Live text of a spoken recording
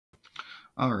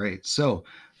All right. So,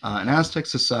 in Aztec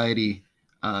society,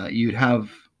 you'd have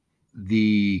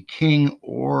the king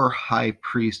or high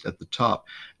priest at the top,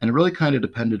 and it really kind of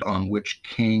depended on which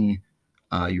king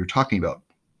you're talking about.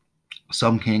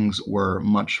 Some kings were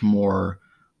much more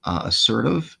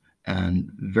assertive and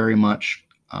very much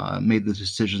made the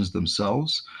decisions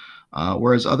themselves,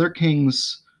 whereas other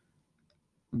kings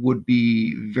would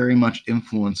be very much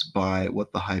influenced by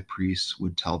what the high priest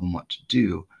would tell them what to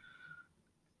do.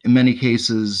 In many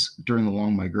cases, during the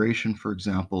long migration, for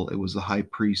example, it was the high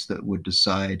priest that would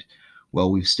decide, well,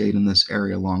 we've stayed in this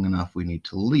area long enough, we need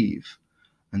to leave.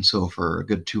 And so, for a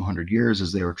good 200 years,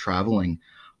 as they were traveling,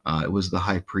 it was the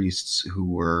high priests who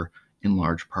were, in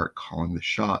large part, calling the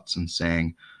shots and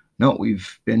saying, no,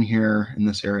 we've been here in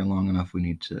this area long enough, we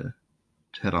need to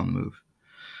head on the move.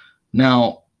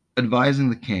 Now, advising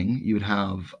the king, you would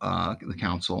have the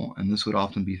council, and this would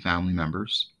often be family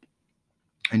members,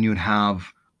 and you would have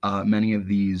many of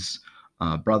these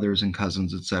brothers and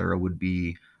cousins, etc., would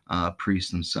be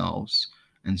priests themselves.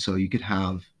 And so you could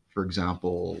have, for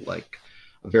example, like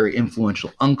a very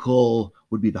influential uncle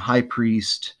would be the high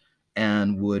priest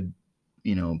and would,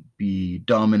 be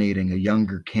dominating a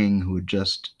younger king who had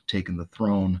just taken the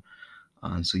throne.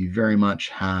 And so you very much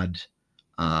had,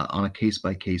 on a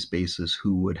case-by-case basis,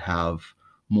 who would have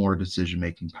more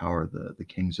decision-making power, the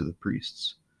kings or the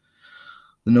priests.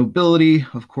 The nobility,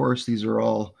 of course, these are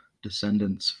all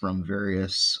descendants from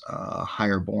various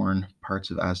higher-born parts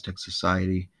of Aztec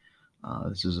society.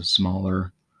 This is a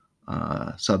smaller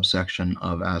subsection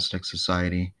of Aztec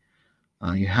society.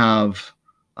 You have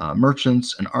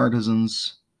merchants and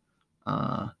artisans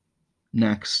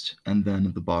next, and then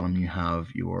at the bottom you have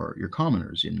your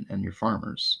commoners and your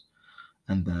farmers.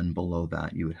 And then below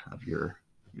that you would have your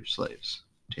slaves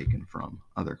taken from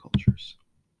other cultures.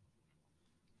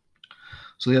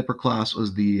 So the upper class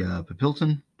was the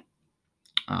Pipilton.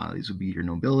 These would be your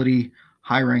nobility,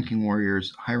 high-ranking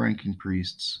warriors, high-ranking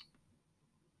priests.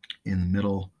 In the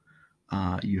middle,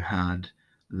 you had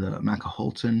the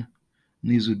Macaholton,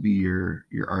 and these would be your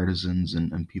artisans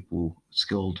and people,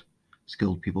 skilled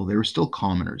people. They were still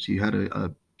commoners. You had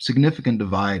a significant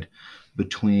divide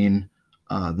between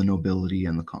the nobility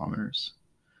and the commoners.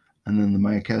 And then the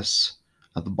Mayakes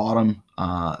at the bottom,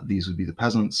 these would be the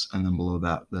peasants, and then below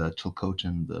that, the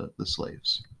Tilcotin, the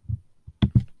slaves.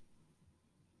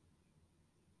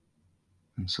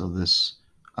 And so this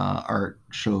art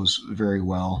shows very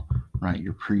well, right,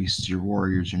 your priests, your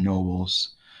warriors, your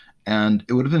nobles. And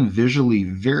it would have been visually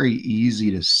very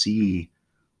easy to see,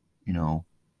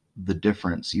 the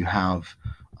difference. You have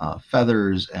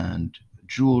feathers and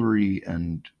jewelry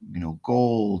and,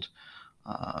 gold,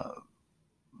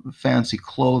 fancy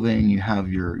clothing. You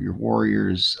have your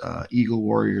warriors, eagle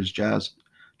warriors,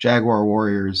 jaguar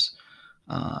warriors.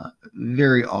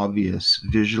 Very obvious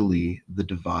visually the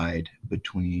divide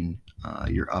between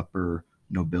your upper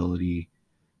nobility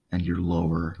and your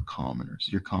lower commoners.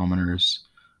 Your commoners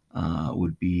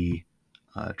would be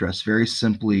dressed very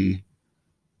simply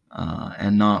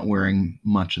and not wearing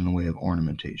much in the way of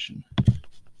ornamentation.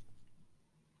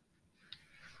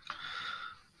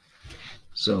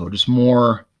 So just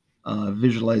more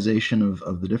visualization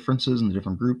of the differences in the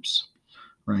different groups,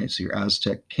 right? So your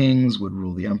Aztec kings would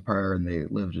rule the empire, and they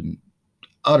lived in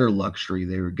utter luxury.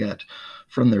 They would get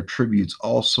from their tributes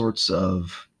all sorts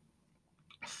of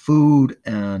food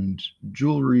and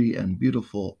jewelry and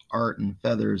beautiful art and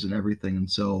feathers and everything. And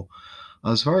so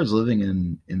as far as living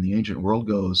in the ancient world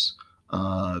goes,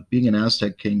 being an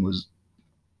Aztec king was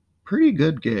a pretty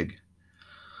good gig.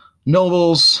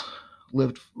 Nobles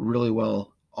lived really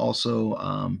well also,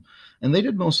 and they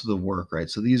did most of the work, right?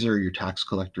 So these are your tax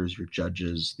collectors, your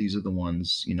judges. These are the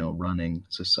ones, running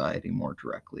society more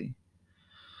directly.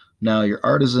 Now, your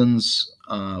artisans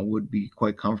would be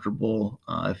quite comfortable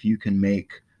if you can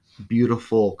make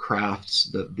beautiful crafts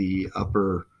that the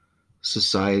upper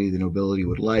society, the nobility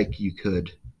would like. You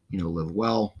could, live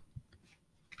well.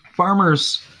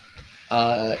 Farmers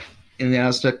in the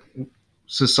Aztec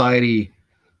society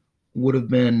would have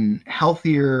been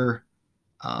healthier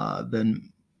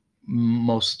than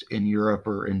most in Europe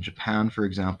or in Japan, for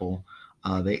example.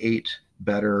 They ate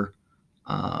better,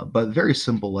 but very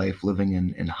simple life, living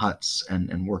in huts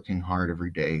and working hard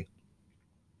every day.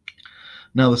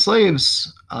 Now, the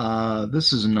slaves,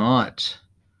 this is not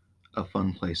a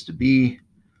fun place to be,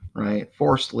 right?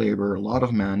 Forced labor, a lot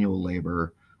of manual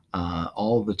labor,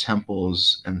 all the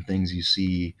temples and things you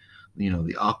see,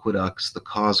 the aqueducts, the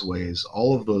causeways,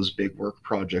 all of those big work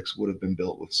projects would have been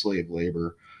built with slave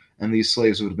labor, and these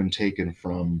slaves would have been taken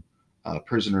from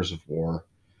prisoners of war.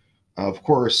 Of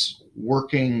course,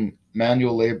 working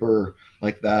manual labor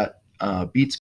like that beats